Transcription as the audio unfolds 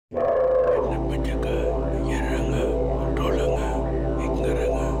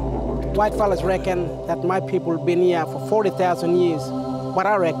White fellas reckon that my people been here for 40,000 years, but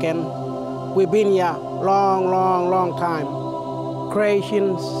I reckon we've been here long time.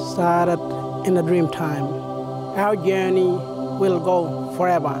 Creation started in a dream time. Our journey will go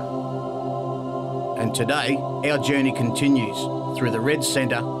forever. And today, our journey continues through the red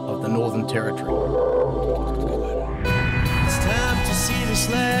centre of the Northern Territory. It's time to see this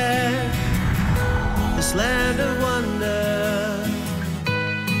land of wonder.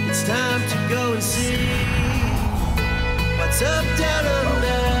 It's time to go and see what's up down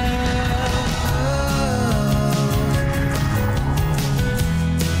under.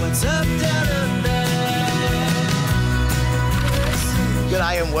 What's up down under.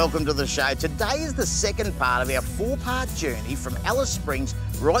 G'day and welcome to the show. Today is the second part of our four-part journey from Alice Springs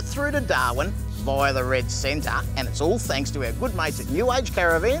right through to Darwin via the Red Centre, and it's all thanks to our good mates at New Age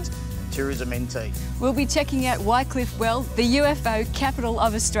Caravans and Tourism NT. We'll be checking out Wycliffe Well, the UFO capital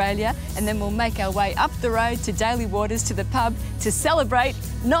of Australia, and then we'll make our way up the road to Daily Waters to the pub to celebrate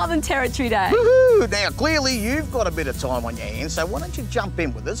Northern Territory Day. Woohoo! Now, clearly you've got a bit of time on your hands, so why don't you jump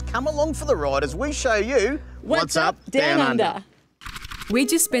in with us, come along for the ride as we show you what's up down under. We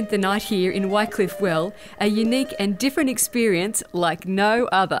just spent the night here in Wycliffe Well, a unique and different experience like no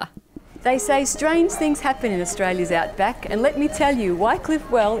other. They say strange things happen in Australia's outback, and let me tell you, Wycliffe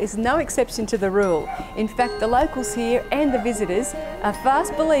Well is no exception to the rule. In fact, the locals here and the visitors are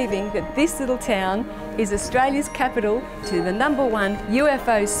fast believing that this little town is Australia's capital to the #1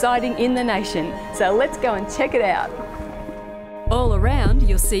 UFO sighting in the nation. So let's go and check it out. All around,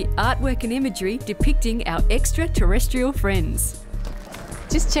 you'll see artwork and imagery depicting our extraterrestrial friends.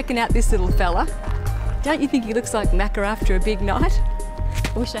 Just checking out this little fella. Don't you think he looks like Macca after a big night?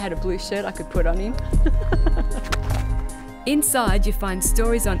 I wish I had a blue shirt I could put on him. Inside you find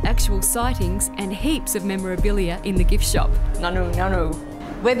stories on actual sightings and heaps of memorabilia in the gift shop. No.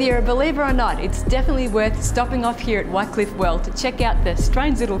 Whether you're a believer or not, it's definitely worth stopping off here at Wycliffe Well to check out the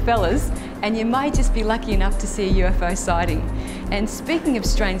strange little fellas, and you may just be lucky enough to see a UFO sighting. And speaking of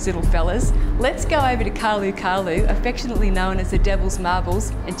strange little fellas, let's go over to Kalu Kalu, affectionately known as the Devil's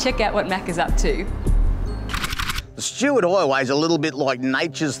Marbles, and check out what Macca's up to. The Stuart Highway is a little bit like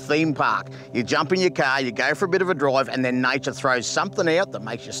nature's theme park. You jump in your car, you go for a bit of a drive, and then nature throws something out that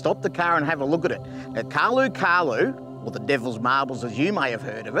makes you stop the car and have a look at it. Now, Kalu Kalu, or the Devil's Marbles as you may have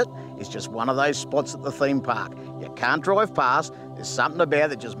heard of it, is just one of those spots at the theme park. You can't drive past, there's something about it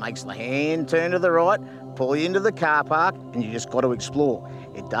that just makes the hand turn to the right, pull you into the car park, and you just got to explore.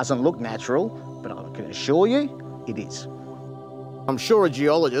 It doesn't look natural, but I can assure you, it is. I'm sure a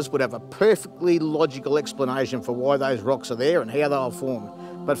geologist would have a perfectly logical explanation for why those rocks are there and how they were formed.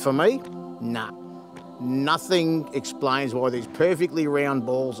 But for me, nah. Nothing explains why these perfectly round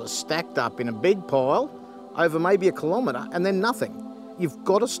balls are stacked up in a big pile over maybe a kilometre and then nothing. You've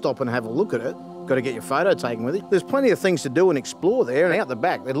got to stop and have a look at it. Got to get your photo taken with it. There's plenty of things to do and explore there, and out the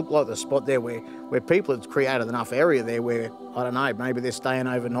back, they look like the spot there where people have created enough area there where, I don't know, maybe they're staying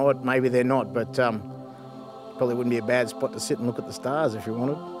overnight, maybe they're not, but probably wouldn't be a bad spot to sit and look at the stars if you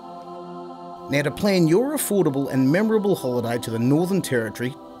wanted. Now, to plan your affordable and memorable holiday to the Northern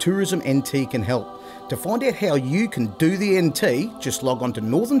Territory, Tourism NT can help. To find out how you can do the NT, just log on to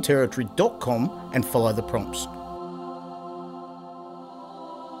northernterritory.com and follow the prompts.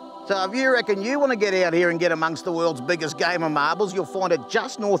 So if you reckon you want to get out here and get amongst the world's biggest game of marbles, you'll find it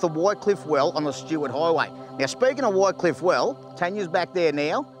just north of Wycliffe Well on the Stuart Highway. Now, speaking of Wycliffe Well, Tania's back there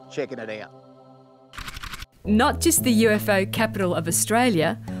now, checking it out. Not just the UFO capital of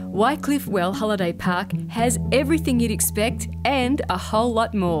Australia, Wycliffe Well Holiday Park has everything you'd expect and a whole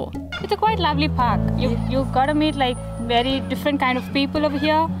lot more. It's a quite lovely park. You've got to meet like very different kind of people over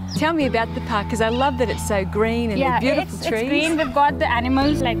here. Tell me about the park, because I love that it's so green and the beautiful trees. It's green. We've got the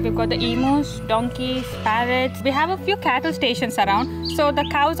animals, like we've got the emus, donkeys, parrots. We have a few cattle stations around, so the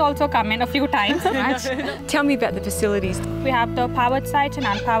cows also come in a few times. Tell me about the facilities. We have the powered sites and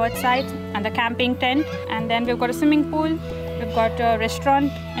unpowered sites and the camping tent, and then we've got a swimming pool. We've got a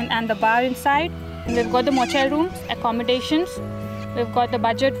restaurant and the bar inside. And we've got the motel rooms, accommodations. We've got the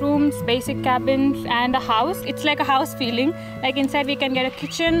budget rooms, basic cabins, and a house. It's like a house feeling. Like inside we can get a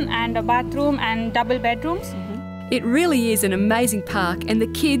kitchen and a bathroom and double bedrooms. It really is an amazing park, and the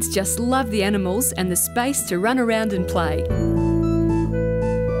kids just love the animals and the space to run around and play.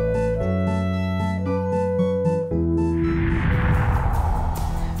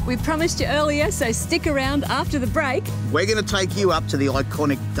 We promised you earlier, so stick around after the break. We're going to take you up to the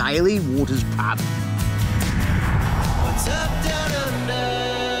iconic Daily Waters pub. What's up down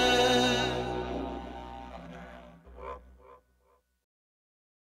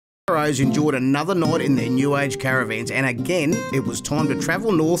under? Rose enjoyed another night in their new age caravans, and again it was time to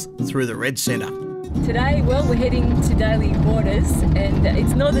travel north through the Red Centre. Today, well, we're heading to Daly Waters, and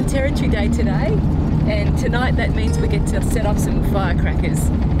it's Northern Territory Day today, and tonight that means we get to set off some firecrackers.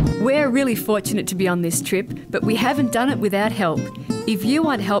 We're really fortunate to be on this trip, but we haven't done it without help. If you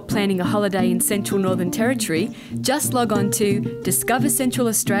want help planning a holiday in Central Northern Territory, just log on to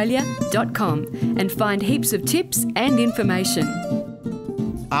discovercentralaustralia.com and find heaps of tips and information.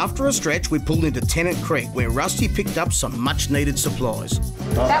 After a stretch, we pulled into Tennant Creek, where Rusty picked up some much-needed supplies.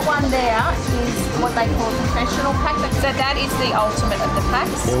 That one there is what they call a professional pack. So that is the ultimate of the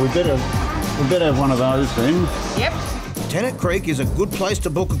packs. Yeah, we better have one of those then. Yep. Tennant Creek is a good place to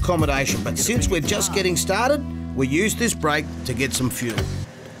book accommodation, but since we're just getting started, we used this break to get some fuel.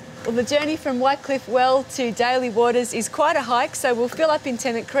 Well, the journey from Wycliffe Well to Daly Waters is quite a hike, so we'll fill up in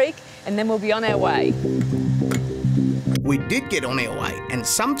Tennant Creek and then we'll be on our way. We did get on our way, and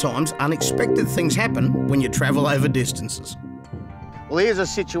sometimes unexpected things happen when you travel over distances. Well, here's a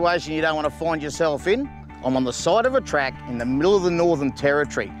situation you don't want to find yourself in. I'm on the side of a track in the middle of the Northern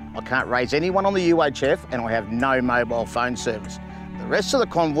Territory. I can't raise anyone on the UHF, and I have no mobile phone service. The rest of the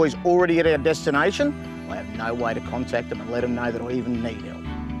convoy's already at our destination. I have no way to contact them and let them know that I even need help.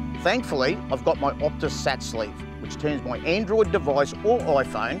 Thankfully, I've got my Optus Sat Sleeve, which turns my Android device or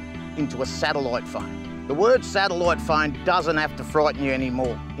iPhone into a satellite phone. The word satellite phone doesn't have to frighten you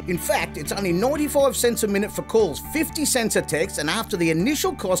anymore. In fact, it's only 95 cents a minute for calls, 50 cents a text, and after the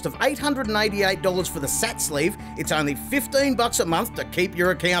initial cost of $888 for the Sat Sleeve, it's only $15 a month to keep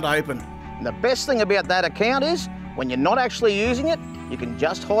your account open. And the best thing about that account is, when you're not actually using it, you can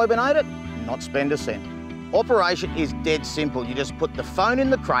just hibernate it and not spend a cent. Operation is dead simple. You just put the phone in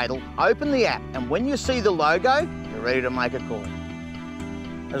the cradle, open the app, and when you see the logo, you're ready to make a call.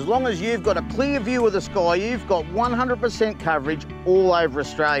 As long as you've got a clear view of the sky, you've got 100% coverage all over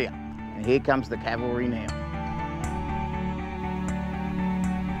Australia. And here comes the cavalry now.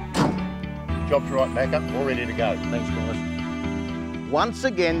 Job's right, Macca. All ready to go. Thanks, guys. Once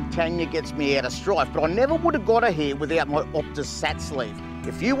again, Tania gets me out of strife, but I never would have got her here without my Optus Sat Sleeve.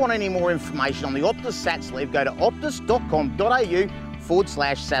 If you want any more information on the Optus Sat Sleeve, go to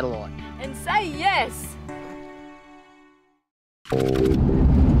optus.com.au/satellite. And say yes!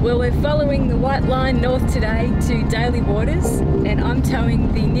 Well, we're following the white line north today to Daly Waters, and I'm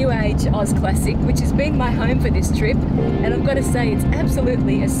towing the New Age Oz Classic, which has been my home for this trip, and I've got to say it's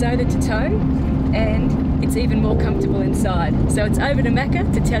absolutely a soda to tow, and it's even more comfortable inside. So it's over to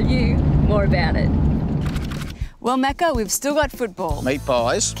Macca to tell you more about it. Well, Macca, we've still got football, Meat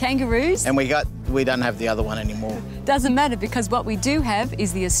pies. kangaroos, And we don't have the other one anymore. doesn't matter because what we do have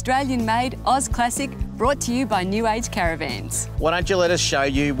is the Australian-made Oz Classic, brought to you by New Age Caravans. Why don't you let us show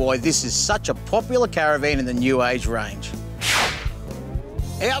you why this is such a popular caravan in the New Age range.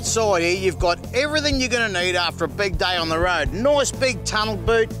 Outside here, you've got everything you're going to need after a big day on the road. Nice big tunnel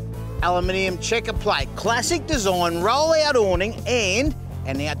boot, aluminium checker plate, classic design, roll-out awning, and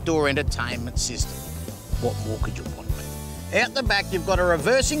an outdoor entertainment system. What more could you want, mate? Out the back, you've got a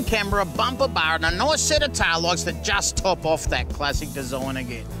reversing camera, bumper bar, and a nice set of taillights that just top off that classic design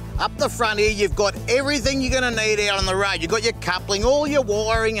again. Up the front here, you've got everything you're going to need out on the road. You've got your coupling, all your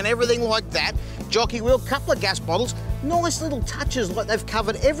wiring and everything like that. Jockey wheel, couple of gas bottles, nice little touches like they've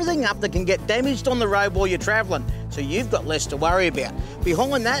covered everything up that can get damaged on the road while you're travelling. So you've got less to worry about.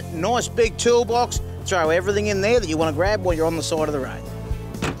 Behind that, nice big toolbox. Throw everything in there that you want to grab while you're on the side of the road.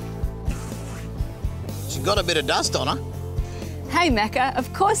 She's got a bit of dust on her. Hey Macca,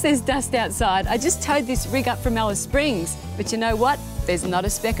 of course there's dust outside. I just towed this rig up from Alice Springs, but you know what? There's not a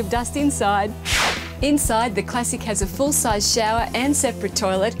speck of dust inside. Inside, the Classic has a full-size shower and separate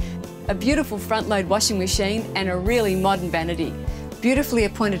toilet, a beautiful front-load washing machine and a really modern vanity. Beautifully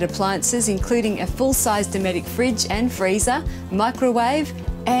appointed appliances including a full-size Dometic fridge and freezer, microwave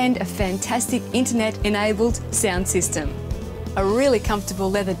and a fantastic internet-enabled sound system. A really comfortable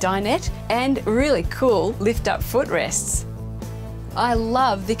leather dinette and really cool lift-up footrests. I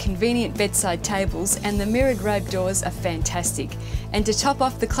love the convenient bedside tables and the mirrored robe doors are fantastic. And to top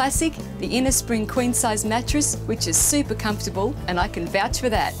off the Classic, the inner spring queen-size mattress, which is super comfortable, and I can vouch for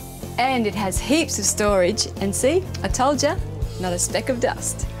that. And it has heaps of storage, and see, I told ya, not a speck of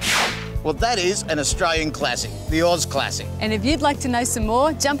dust. Well, that is an Australian classic, the Oz Classic. And if you'd like to know some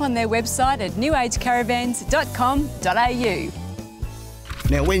more, jump on their website at newagecaravans.com.au.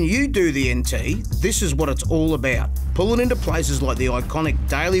 Now, when you do the NT, this is what it's all about. Pulling into places like the iconic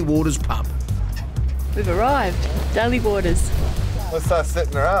Daly Waters pub. We've arrived, Daly Waters. Let's start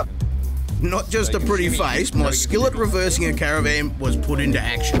setting her up. Not just a pretty face, my skill at reversing a caravan was put into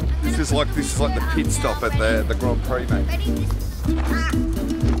action. This is like the pit stop at the Grand Prix, mate.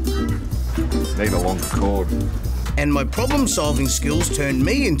 Need a longer cord. And my problem-solving skills turned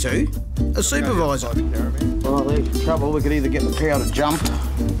me into a supervisor. Well, there's the trouble. We could either get the cow to jump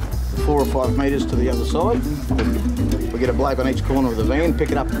 4 or 5 metres to the other side. We get a bloke on each corner of the van,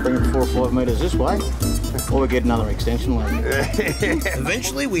 pick it up and bring it 4 or 5 metres this way, or we get another extension line.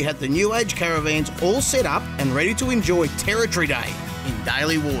 Eventually, we had the new age caravans all set up and ready to enjoy Territory Day in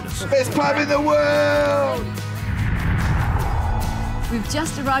Daly Waters. Best pub in the world! We've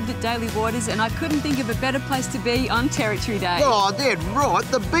just arrived at Daly Waters and I couldn't think of a better place to be on Territory Day. Oh, dead right.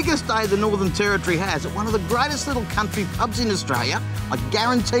 The biggest day the Northern Territory has at one of the greatest little country pubs in Australia. I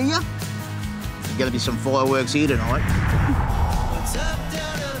guarantee you, there's going to be some fireworks here tonight. What's up,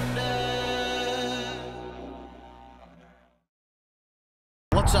 down under?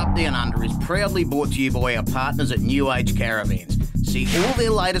 What's Up Down Under is proudly brought to you by our partners at New Age Caravans. See all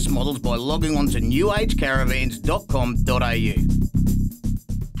their latest models by logging on to newagecaravans.com.au.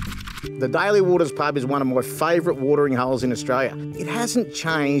 The Daly Waters pub is one of my favourite watering holes in Australia. It hasn't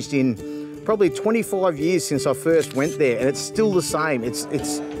changed in probably 25 years since I first went there, and it's still the same. It's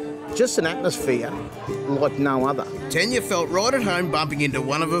just an atmosphere like no other. Tanya felt right at home bumping into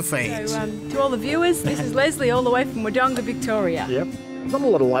one of her fans. So, to all the viewers, this is Leslie all the way from Wodonga, Victoria. Yep. Not a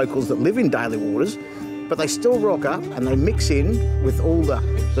lot of locals that live in Daly Waters, but they still rock up and they mix in with all the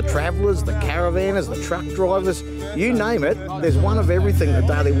travellers, the caravanners, the truck drivers, you name it. There's one of everything at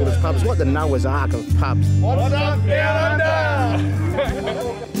Daly Waters pub. It's like the Noah's Ark of pubs. What's up, down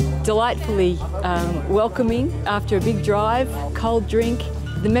under? Delightfully welcoming after a big drive, cold drink,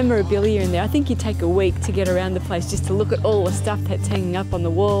 the memorabilia in there. I think you take a week to get around the place just to look at all the stuff that's hanging up on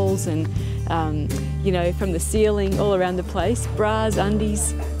the walls and, you know, from the ceiling all around the place, bras,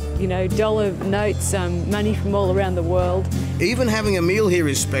 undies, you know, dollar notes, money from all around the world. Even having a meal here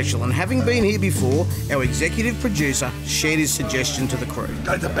is special, and having been here before, our executive producer shared his suggestion to the crew.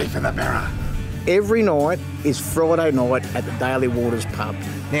 Go the beef in the mirror. Every night is Friday night at the Daly Waters pub.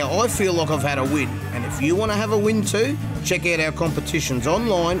 Now, I feel like I've had a win, and if you want to have a win too, check out our competitions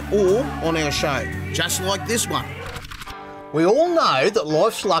online or on our show, just like this one. We all know that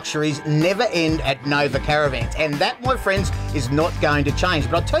life's luxuries never end at Nova Caravans, and that, my friends, is not going to change.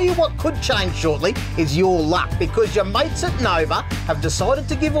 But I'll tell you what could change shortly is your luck, because your mates at Nova have decided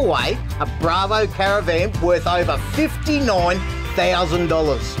to give away a Bravo caravan worth over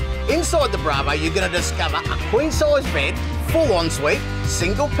 $59,000. Inside the Bravo, you're going to discover a queen-size bed, full ensuite,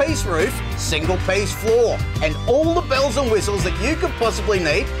 single-piece roof, single-piece floor, and all the bells and whistles that you could possibly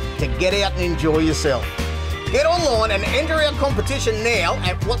need to get out and enjoy yourself. Get online and enter our competition now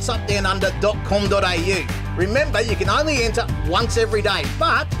at whatsupdownunder.com.au. Remember, you can only enter once every day,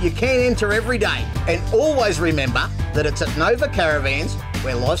 but you can enter every day. And always remember that it's at Nova Caravans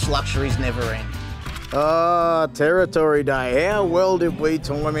where life's luxuries never end. Oh, Territory Day. How well did we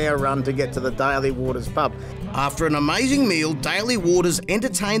time our run to get to the Daly Waters pub? After an amazing meal, Daly Waters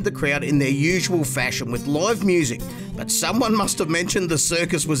entertained the crowd in their usual fashion with live music, but someone must have mentioned the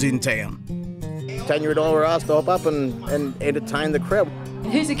circus was in town. Tanya and I were asked to hop up and entertain the crowd.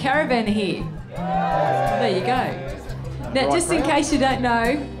 Who's a caravan here? There you go. Now, just in case you don't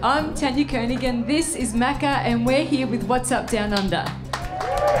know, I'm Tanya Koenig and this is Macca and we're here with What's Up Down Under.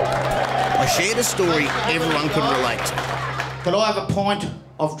 I shared a story everyone could relate to. Could I have a pint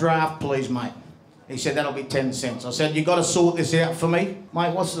of draft, please, mate? He said, that'll be 10 cents. I said, you got to sort this out for me.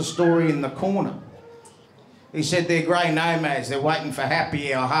 Mate, what's the story in the corner? He said, they're grey nomads. They're waiting for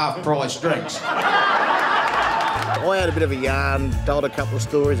happy hour, half-price drinks. I had a bit of a yarn, told a couple of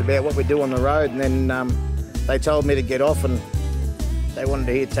stories about what we do on the road, and then they told me to get off and they wanted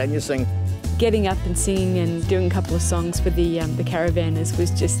to hear Tanya sing. Getting up and singing and doing a couple of songs for the caravanners was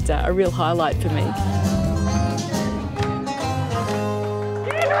just a real highlight for me.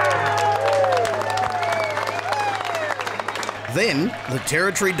 Then, the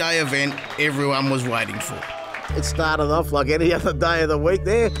Territory Day event everyone was waiting for. It started off like any other day of the week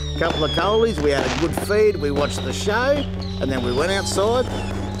there. A couple of coalies, we had a good feed, we watched the show, and then we went outside,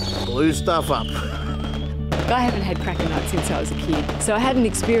 blew stuff up. I haven't had cracker night since I was a kid, so I hadn't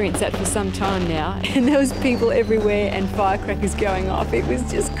experienced that for some time now, and there was people everywhere and firecrackers going off. It was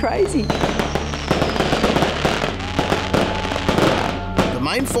just crazy. The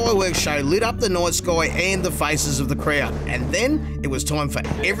main fireworks show lit up the night sky and the faces of the crowd, and then it was time for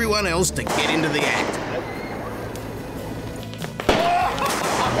everyone else to get into the act.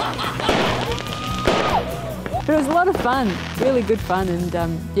 But it was a lot of fun, really good fun, and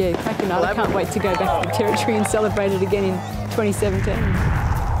yeah, cracker night. I can't wait to go back to the Territory and celebrate it again in 2017.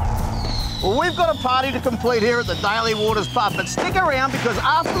 Well, we've got a party to complete here at the Daly Waters pub, but stick around because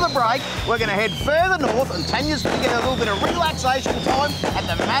after the break, we're going to head further north and Tania's going to get a little bit of relaxation time at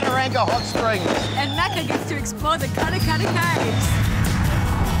the Mataranka Hot Springs. And Macca gets to explore the Katherine Caves.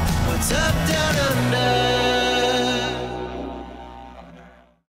 What's up, down under?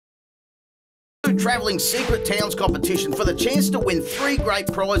 Travelling Secret Towns competition for the chance to win 3 great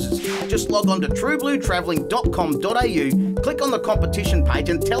prizes. Just log on to truebluetravelling.com.au, click on the competition page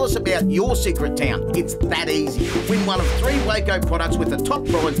and tell us about your secret town. It's that easy. Win one of 3 Waco products with the top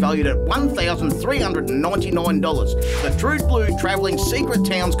prize valued at $1,399. The True Blue Travelling Secret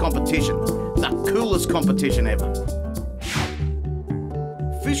Towns competition. The coolest competition ever.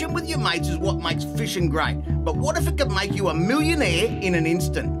 Fishing with your mates is what makes fishing great, but what if it could make you a millionaire in an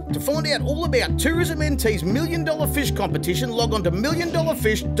instant? To find out all about Tourism NT's $1 Million Fish competition, log on to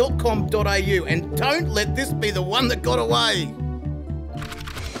milliondollarfish.com.au and don't let this be the one that got away.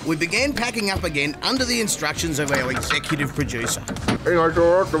 We began packing up again under the instructions of our executive producer. Hey, I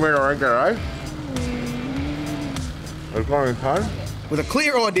saw the Mataranka, eh? It's going home. With a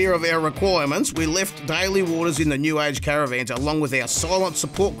clear idea of our requirements, we left Daly Waters in the New Age caravans along with our silent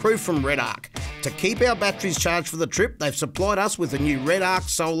support crew from Red Arc. To keep our batteries charged for the trip, they've supplied us with a new Red Arc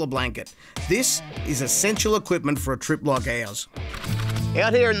solar blanket. This is essential equipment for a trip like ours.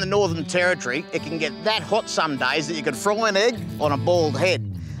 Out here in the Northern Territory, it can get that hot some days that you could fry an egg on a bald head.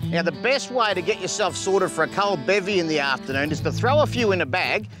 Now, the best way to get yourself sorted for a cold bevy in the afternoon is to throw a few in a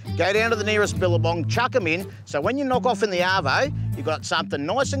bag, go down to the nearest billabong, chuck them in, so when you knock off in the arvo, you've got something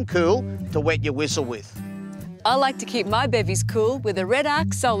nice and cool to wet your whistle with. I like to keep my bevies cool with a Red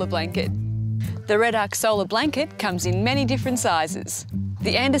Arc solar blanket. The Red Arc solar blanket comes in many different sizes.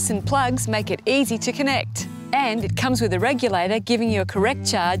 The Anderson plugs make it easy to connect, and it comes with a regulator giving you a correct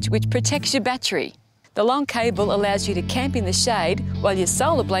charge which protects your battery. The long cable allows you to camp in the shade while your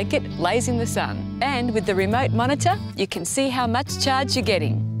solar blanket lays in the sun. And with the remote monitor, you can see how much charge you're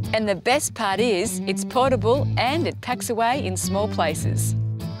getting. And the best part is, it's portable and it packs away in small places.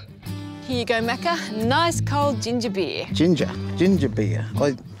 Here you go, Macca. Nice cold ginger beer. Ginger beer.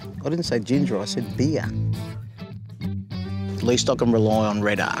 I didn't say ginger, I said beer. At least I can rely on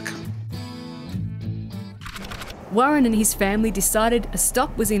Red Arc. Warren and his family decided a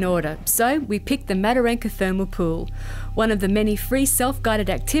stop was in order, so we picked the Mataranka Thermal Pool, one of the many free self-guided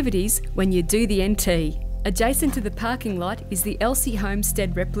activities when you do the NT. Adjacent to the parking lot is the Elsie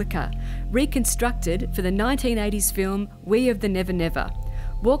Homestead replica, reconstructed for the 1980s film We of the Never Never.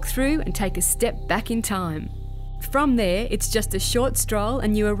 Walk through and take a step back in time. From there, it's just a short stroll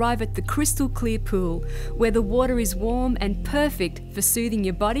and you arrive at the crystal clear pool, where the water is warm and perfect for soothing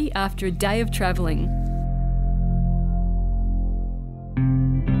your body after a day of travelling.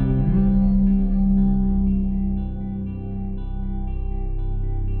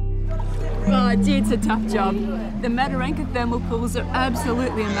 Oh, gee, it's a tough job. The Mataranka thermal pools are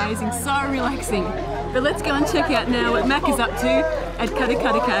absolutely amazing, so relaxing. But let's go and check out now what Mac is up to at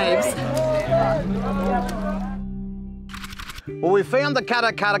Katherine Caves. Well, we found the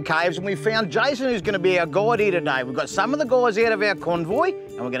Katherine Caves and we found Jason, who's going to be our guide here today. We've got some of the guys out of our convoy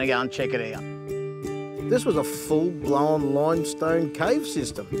and we're going to go and check it out. This was a full-blown limestone cave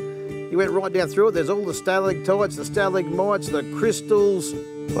system. You went right down through it. There's all the stalactites, the stalagmites, the crystals.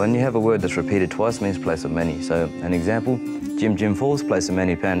 When you have a word that's repeated twice means place of many. So, an example, Jim Falls, place of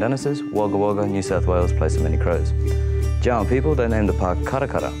many pandanus, Wagga Wagga, New South Wales, place of many crows. Giant people, they named the park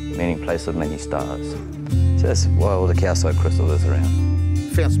Kara, meaning place of many stars. So that's why all the calcite crystal is around.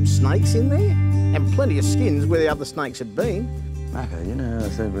 Found some snakes in there and plenty of skins where the other snakes had been. Macca, you know how I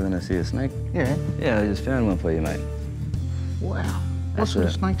said we're going to see a snake? Yeah. Yeah, I just found one for you, mate. Wow. What sort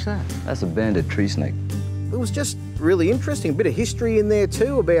of snake's that? That's a banded tree snake. It was just really interesting. A bit of history in there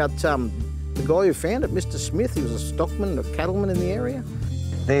too about the guy who found it, Mr. Smith. He was a stockman, a cattleman in the area.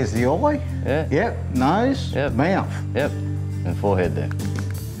 There's the eye. Yeah. Yep. Nose. Yep. Mouth. Yep. And forehead there.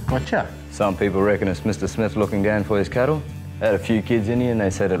 Gotcha. Some people reckon it's Mr. Smith looking down for his cattle. I had a few kids in here and they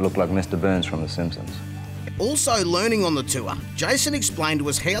said it looked like Mr. Burns from The Simpsons. Also learning on the tour, Jason explained to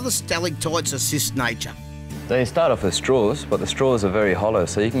us how the stalactites assist nature. They start off as straws, but the straws are very hollow,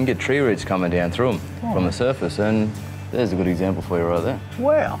 so you can get tree roots coming down through them from the surface, and there's a good example for you right there.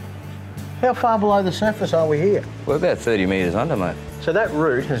 Wow. How far below the surface are we here? We're about 30 metres under, mate. So that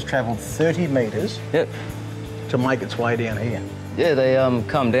root has travelled 30 metres to make its way down here? Yeah, they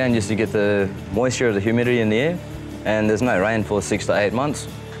come down just to get the moisture of the humidity in the air, and there's no rain for 6 to 8 months.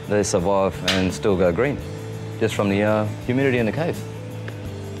 They survive and still go green, just from the humidity in the cave.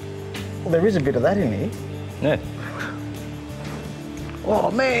 Well, there is a bit of that in here. Yeah. Oh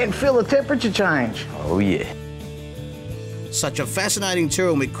man, feel the temperature change. Oh yeah. Such a fascinating tour,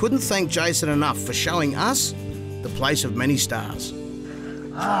 and we couldn't thank Jason enough for showing us the place of many stars.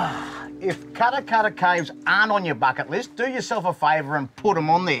 If Kata Kata Caves aren't on your bucket list, do yourself a favour and put them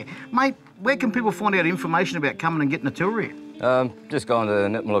on there. Mate, where can people find out information about coming and getting a tour here? Just go on to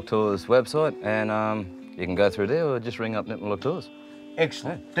Nipmuc Tours website and you can go through there or just ring up Nipmuc Tours.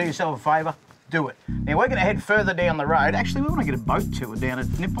 Excellent. Yeah. Do yourself a favour, do it. Now, we're going to head further down the road. Actually, we want to get a boat tour down at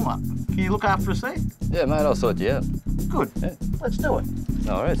Nipmuc. Can you look after us there? Yeah, mate, I'll sort you out. Good. Yeah. Let's do it.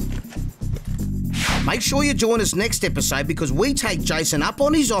 All right. Make sure you join us next episode because we take Jason up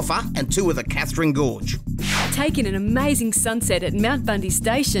on his offer and tour the Katherine Gorge. Take in an amazing sunset at Mount Bundy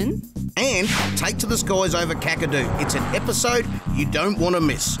Station. And take to the skies over Kakadu. It's an episode you don't want to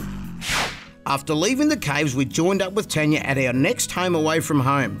miss. After leaving the caves, we joined up with Tania at our next home away from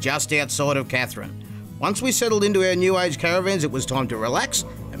home, just outside of Katherine. Once we settled into our new age caravans, it was time to relax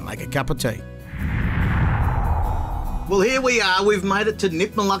and make a cup of tea. Well, here we are. We've made it to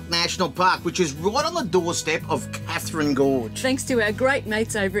Nipmuc National Park, which is right on the doorstep of Katherine Gorge. Thanks to our great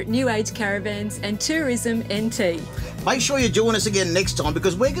mates over at New Age Caravans and Tourism NT. Make sure you join us again next time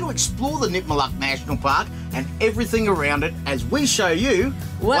because we're going to explore the Nipmuc National Park and everything around it as we show you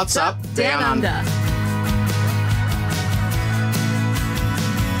what's up down under.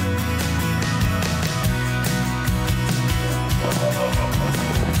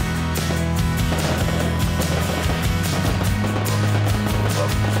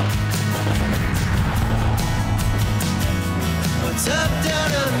 What's up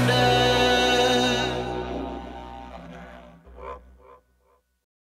down under?